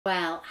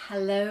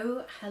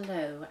Hello,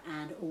 hello,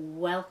 and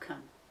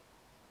welcome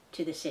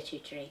to the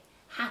Situatory.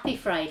 Happy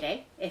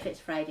Friday, if it's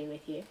Friday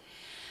with you.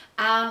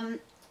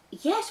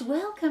 Yes,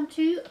 welcome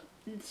to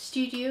the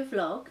studio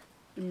vlog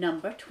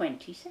number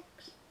 26.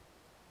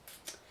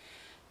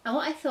 And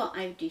what I thought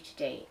I would do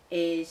today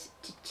is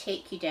to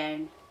take you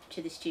down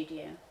to the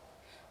studio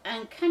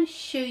and kind of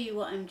show you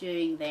what I'm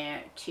doing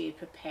there to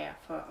prepare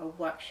for a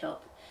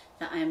workshop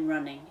that I'm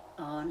running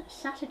on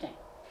Saturday.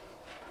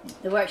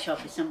 The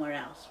workshop is somewhere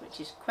else, which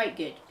is quite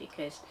good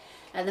because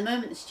at the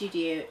moment the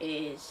studio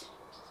is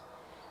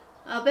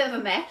a bit of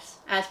a mess,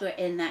 as we're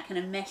in that kind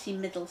of messy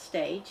middle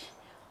stage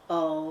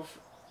of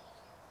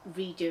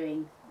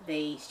redoing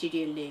the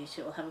studio loo,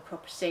 so it will have a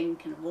proper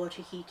sink and a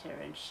water heater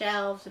and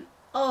shelves and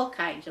all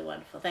kinds of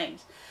wonderful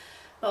things.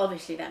 But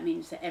obviously that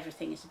means that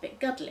everything is a bit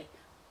guddly,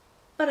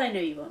 but I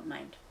know you won't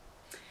mind.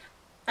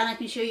 And I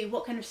can show you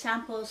what kind of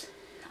samples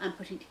I'm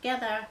putting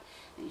together,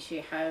 I can show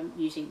you how I'm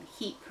using the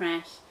heat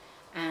press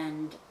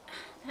and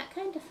that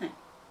kind of thing.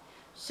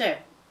 So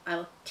I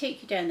will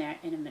take you down there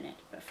in a minute,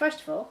 but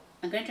first of all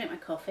I'm going to drink my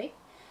coffee.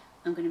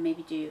 I'm going to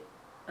maybe do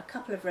a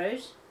couple of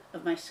rows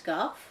of my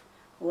scarf,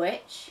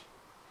 which,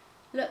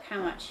 look how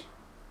much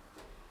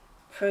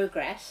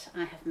progress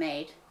I have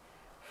made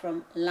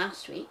from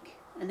last week,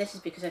 and this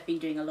is because I've been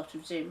doing a lot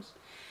of Zooms,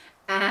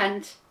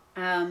 and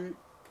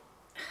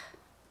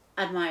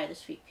admire the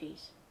sweet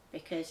peas,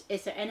 because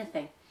is there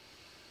anything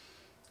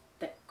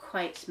that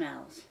quite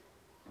smells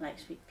like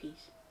sweet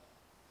peas?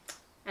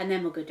 And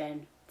then we'll go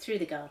down through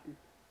the garden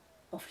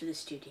off to the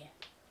studio.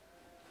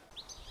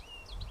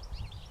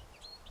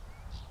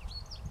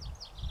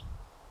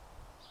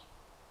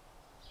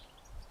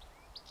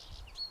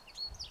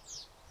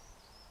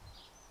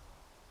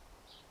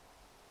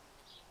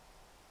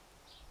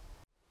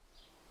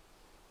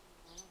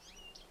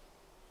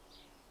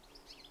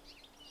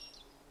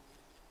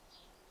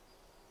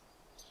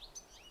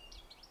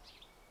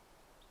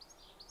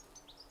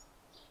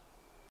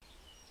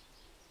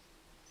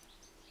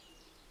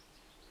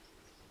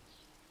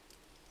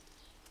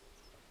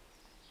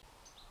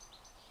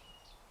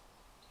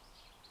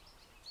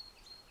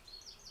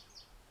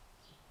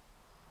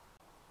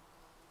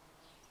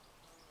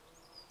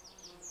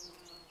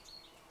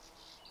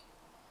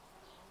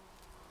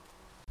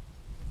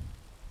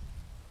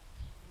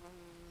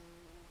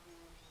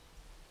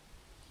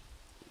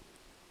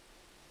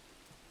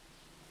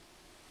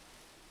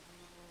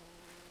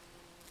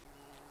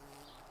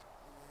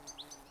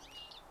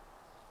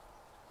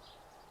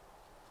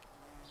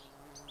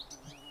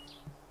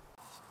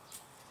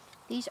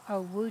 These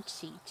are wood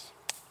seeds,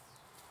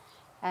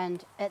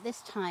 and at this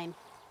time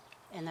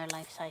in their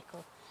life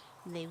cycle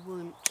they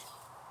won't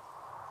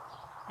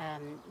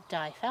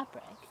dye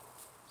fabric,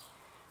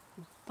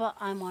 but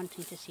I'm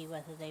wanting to see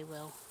whether they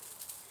will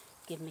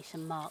give me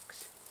some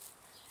marks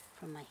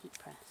from my heat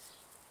press.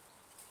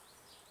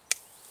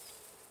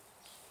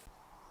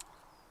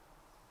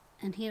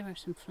 And here are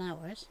some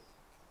flowers,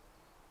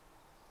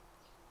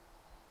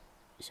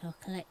 so I'll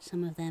collect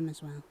some of them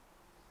as well.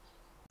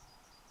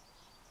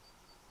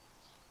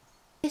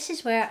 This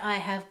is where I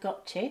have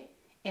got to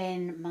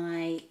in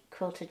my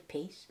quilted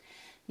piece.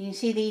 You can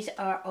see these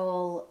are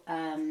all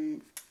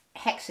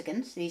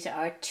hexagons. These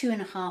are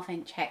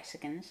 2.5-inch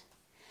hexagons,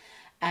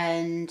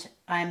 and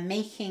I'm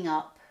making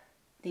up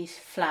these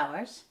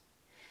flowers.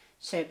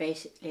 So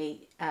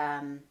basically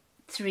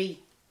 3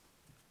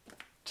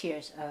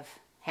 tiers of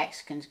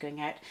hexagons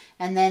going out,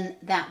 and then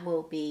that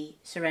will be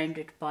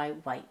surrounded by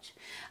white.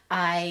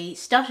 I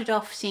started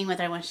off seeing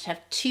whether I wanted to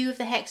have 2 of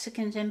the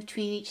hexagons in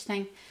between each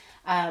thing,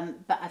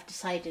 but I've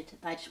decided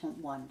that I just want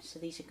 1, so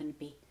these are going to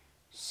be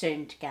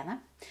sewn together,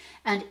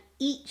 and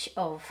each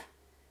of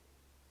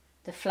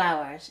the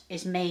flowers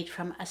is made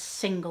from a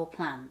single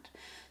plant.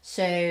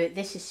 So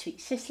this is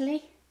sweet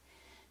cicely,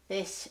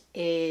 this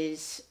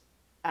is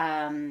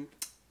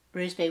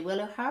rosebay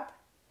willow herb,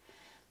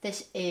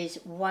 this is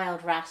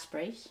wild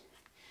raspberries,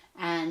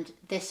 and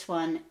this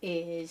one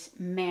is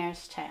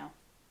mare's tail.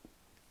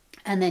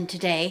 And then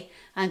today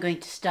I'm going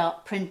to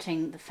start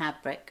printing the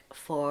fabric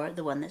for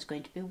the one that's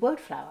going to be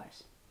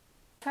wildflowers.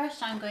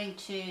 First I'm going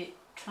to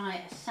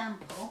try a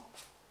sample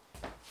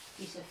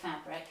piece of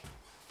fabric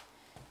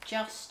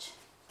just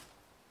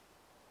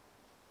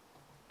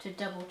to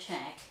double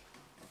check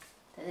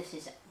that this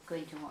is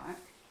going to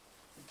work.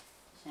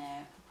 So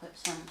I'll put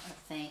some of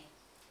the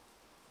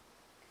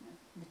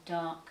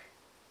dark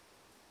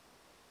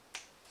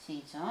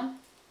seeds on,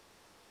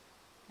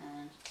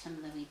 and some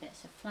of the wee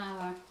bits of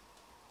flower,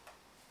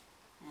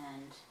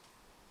 and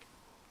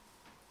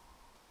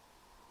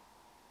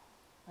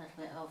a little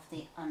bit of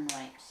the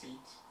unripe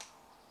seeds.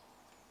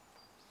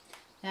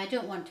 Now I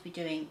don't want to be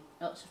doing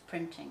lots of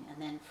printing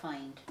and then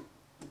find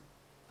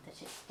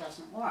that it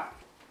doesn't work.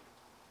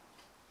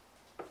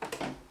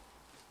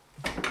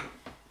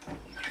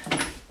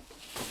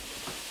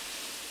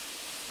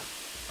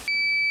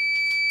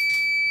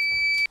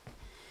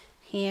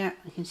 Here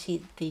we can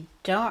see the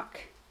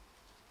dark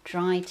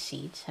dried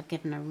seeds have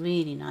given a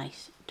really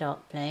nice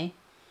dark blue,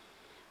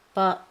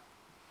 but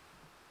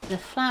the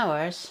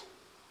flowers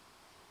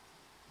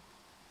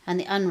and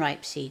the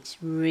unripe seeds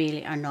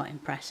really are not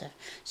impressive.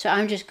 So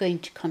I'm just going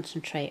to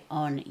concentrate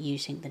on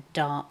using the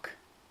dark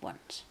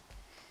ones.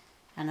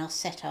 And I'll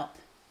set up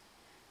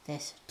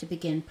this to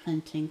begin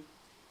planting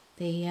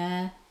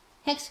the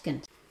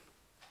hexagons.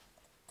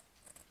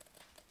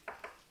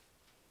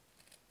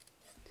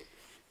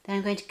 Then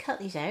I'm going to cut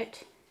these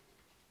out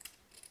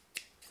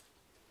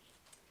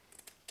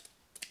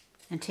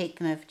and take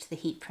them over to the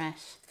heat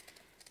press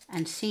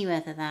and see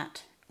whether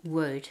that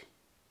wood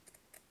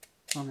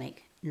will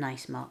make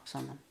nice marks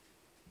on them.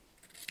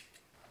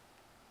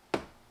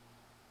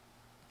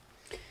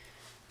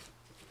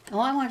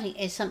 All I'm wanting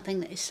is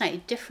something that is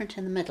slightly different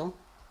in the middle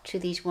to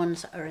these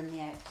ones that are in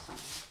the outside.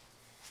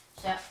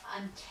 So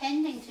I'm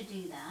tending to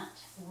do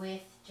that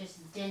with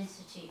just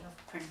density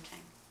of printing.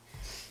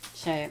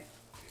 So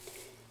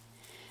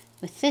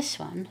with this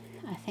one,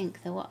 I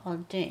think that what I'll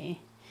do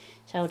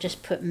is I'll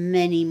just put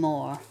many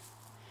more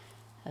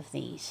of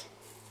these.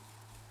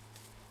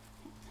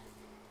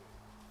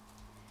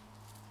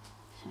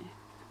 So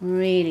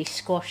really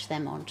squash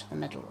them onto the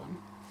middle one.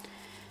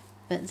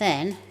 But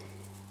then,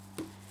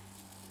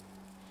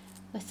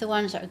 with the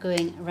ones that are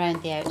going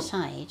around the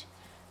outside,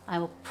 I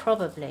will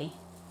probably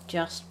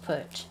just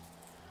put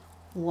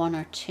one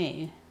or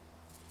two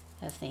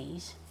of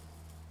these.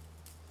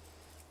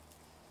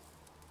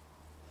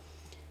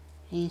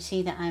 And you can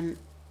see that I'm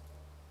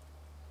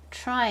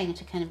trying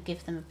to kind of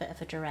give them a bit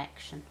of a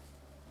direction.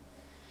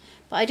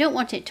 But I don't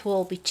want it to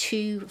all be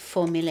too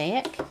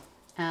formulaic.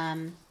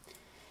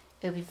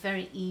 It'll be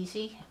very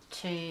easy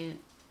to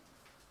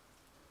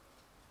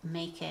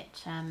make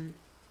it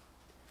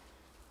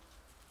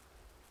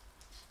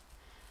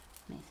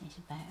make these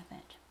about a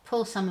bit.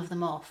 Pull some of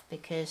them off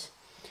because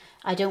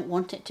I don't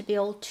want it to be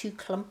all too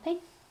clumpy.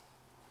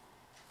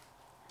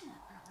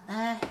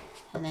 There,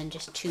 and then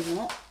just two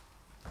more.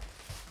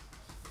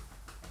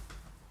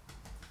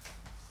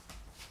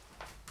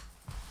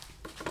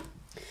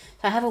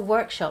 So I have a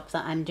workshop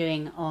that I'm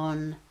doing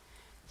on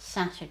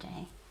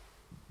Saturday,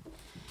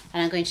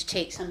 and I'm going to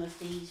take some of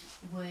these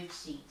word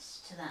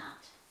seeds to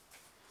that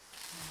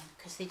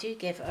because they do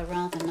give a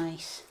rather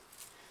nice,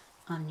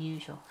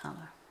 unusual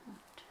colour.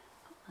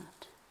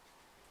 That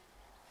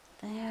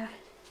there,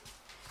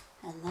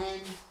 and then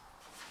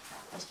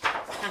just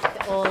pack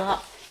it all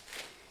up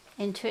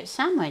into its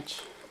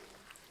sandwich.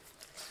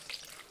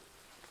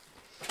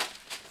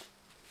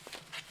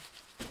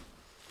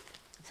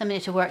 Somebody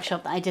at a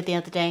workshop that I did the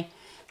other day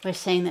was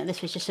saying that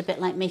this was just a bit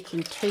like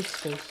making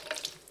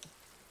toasties,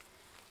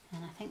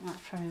 and I think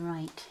that's probably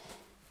right.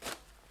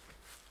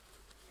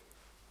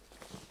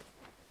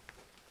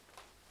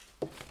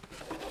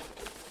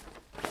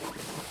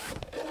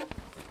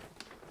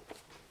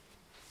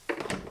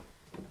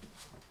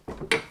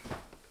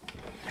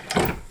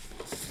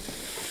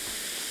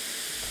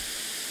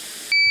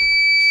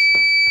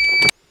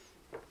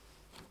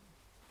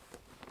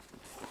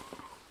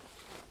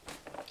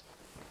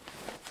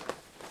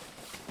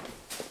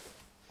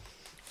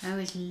 I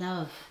always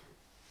love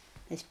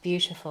this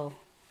beautiful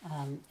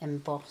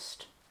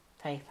embossed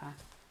paper.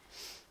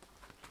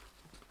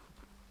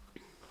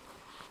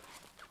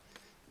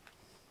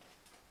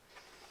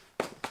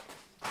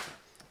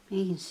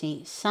 You can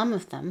see some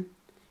of them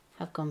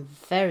have gone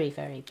very,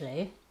 very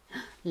blue.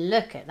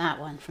 Look at that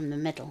one from the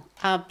middle,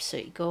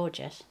 absolutely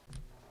gorgeous.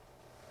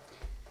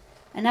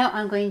 And now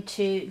I'm going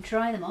to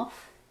dry them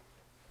off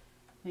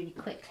really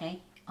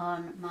quickly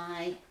on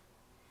my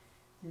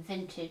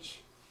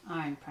vintage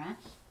iron press.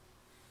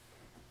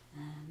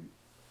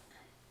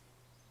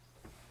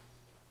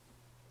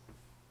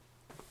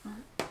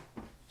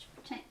 Just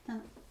protect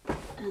them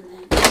and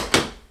then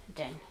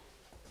down.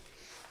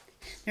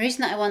 The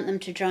reason that I want them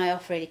to dry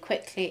off really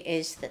quickly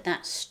is that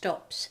that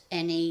stops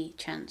any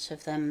chance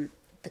of them,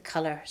 the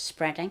colour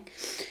spreading,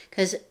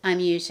 because I'm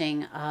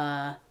using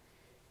a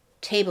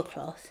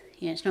tablecloth.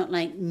 You know, it's not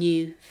like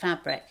new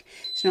fabric,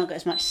 it's not got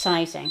as much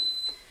sizing.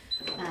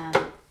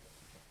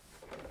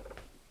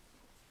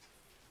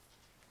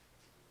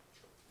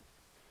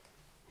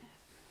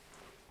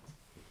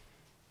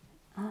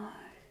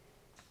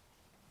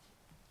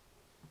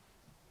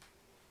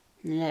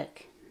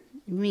 Look,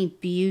 really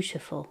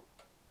beautiful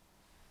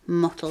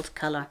mottled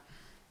colour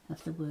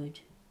of the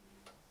wood.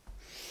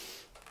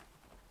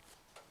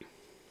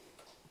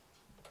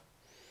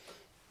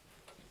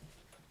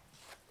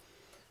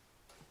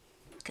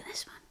 Look at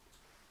this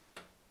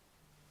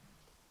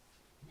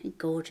one.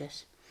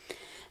 Gorgeous.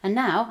 And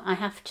now I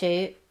have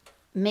to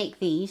make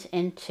these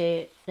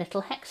into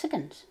little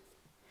hexagons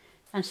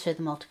and sew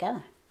them all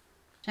together.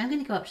 So I'm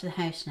going to go up to the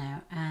house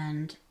now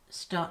and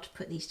start to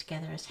put these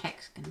together as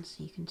hexagons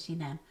so you can see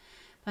them.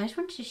 But I just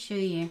wanted to show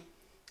you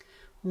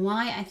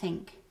why I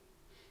think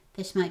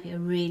this might be a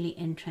really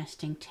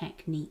interesting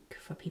technique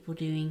for people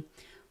doing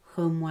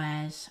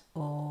homewares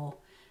or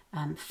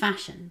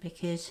fashion,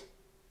 because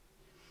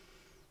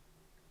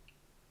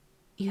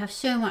you have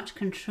so much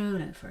control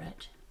over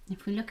it.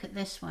 If we look at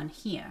this one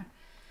here,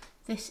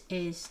 this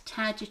is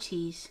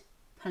Tagetes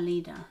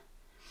pallida.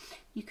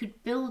 You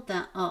could build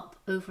that up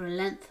over a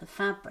length of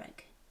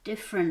fabric,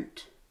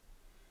 different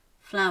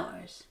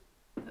flowers,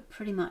 but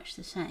pretty much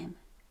the same.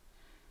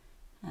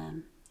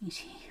 You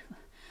see,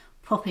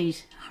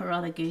 poppies are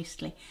rather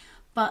ghostly,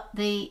 but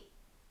the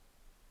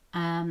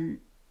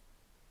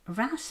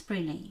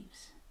raspberry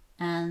leaves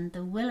and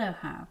the willow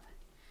herb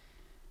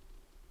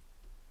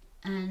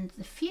and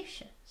the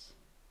fuchsias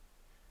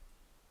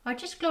are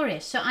just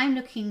glorious. So I'm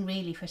looking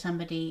really for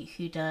somebody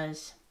who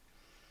does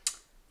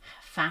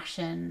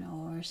fashion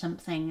or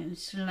something.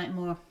 It's sort of like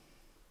more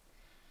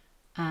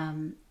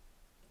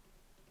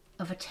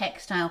of a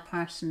textile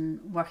person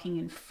working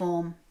in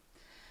foam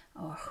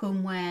or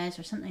homewares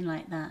or something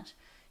like that,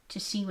 to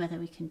see whether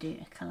we can do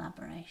a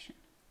collaboration.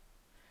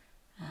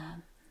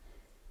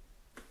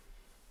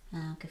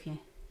 I'll give you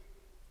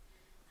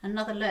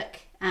another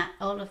look at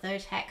all of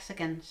those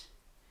hexagons.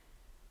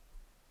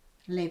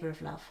 Labour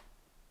of love.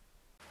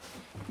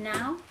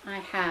 Now I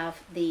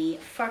have the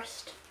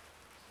first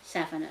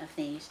 7 of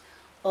these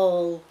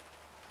all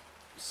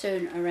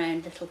sewn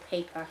around little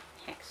paper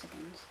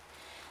hexagons,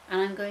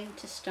 and I'm going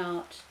to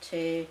start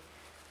to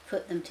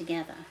put them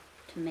together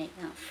to make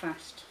that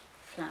first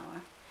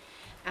flower.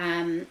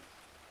 I'm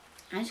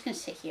just going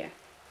to sit here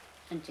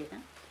and do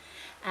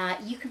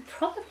that. You can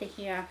probably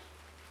hear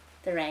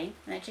the rain,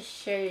 and that just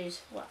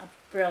shows what a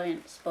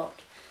brilliant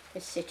spot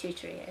this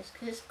situtory is,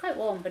 because it's quite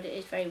warm but it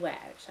is very wet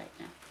outside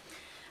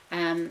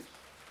now.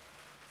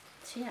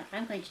 So yeah,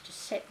 I'm going to just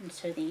sit and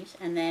sew these,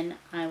 and then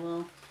I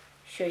will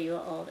show you it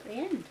all at the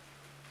end.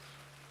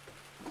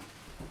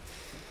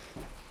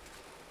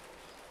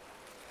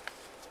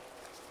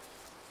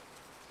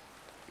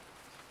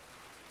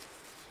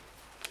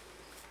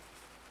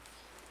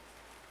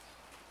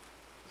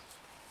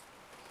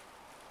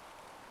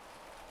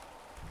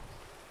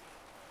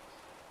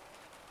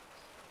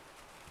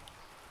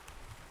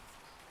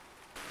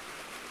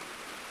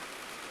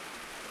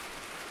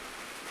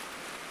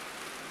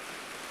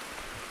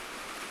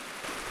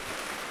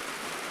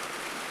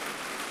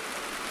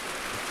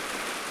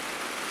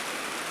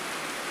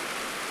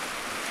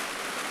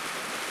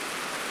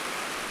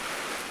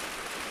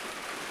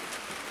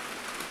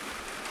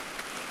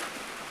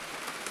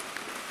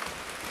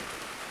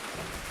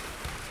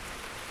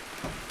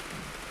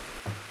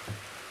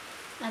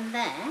 And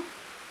there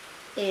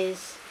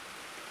is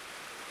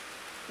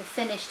the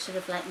finished sort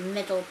of like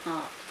middle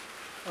part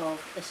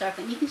of the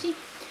circle. And you can see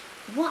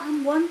what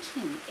I'm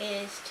wanting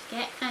is to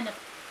get kind of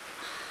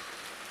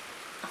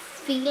a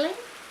feeling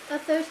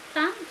of those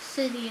plants,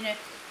 so that, you know,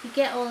 you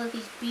get all of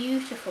these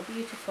beautiful,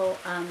 beautiful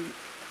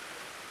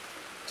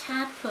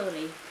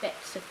tadpole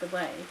bits of the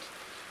woad,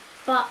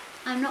 but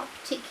I'm not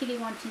particularly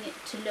wanting it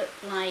to look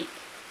like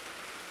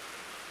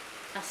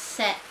a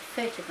set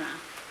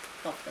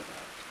photograph of the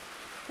woad.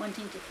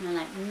 Wanting to kind of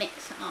like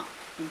mix it up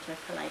into a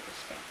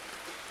kaleidoscope.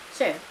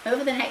 So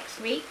over the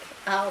next week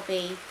I'll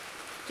be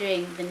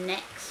doing the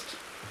next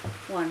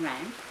one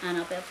round, and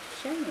I'll be able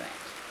to show you it.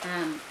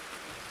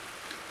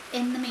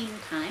 In the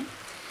meantime,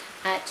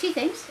 2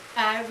 things.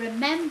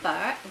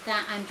 Remember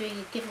that I'm doing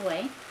a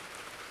giveaway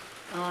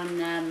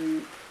on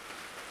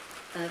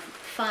of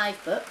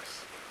 5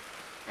 books,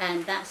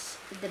 and that's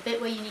the bit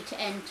where you need to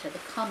enter, the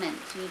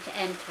comments you need to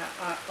enter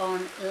are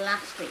on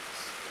last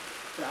week's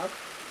vlog.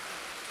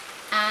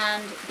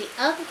 And the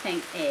other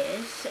thing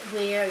is,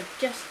 we're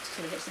just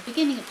sort of, it's the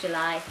beginning of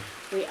July,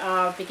 we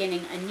are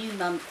beginning a new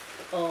month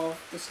of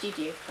the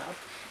Studio Club,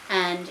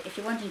 and if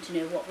you're wanting to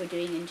know what we're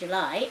doing in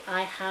July,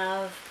 I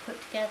have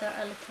put together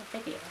a little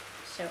video,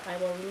 so I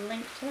will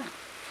link to that.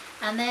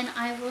 And then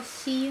I will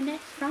see you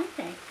next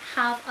Friday.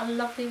 Have a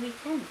lovely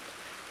weekend.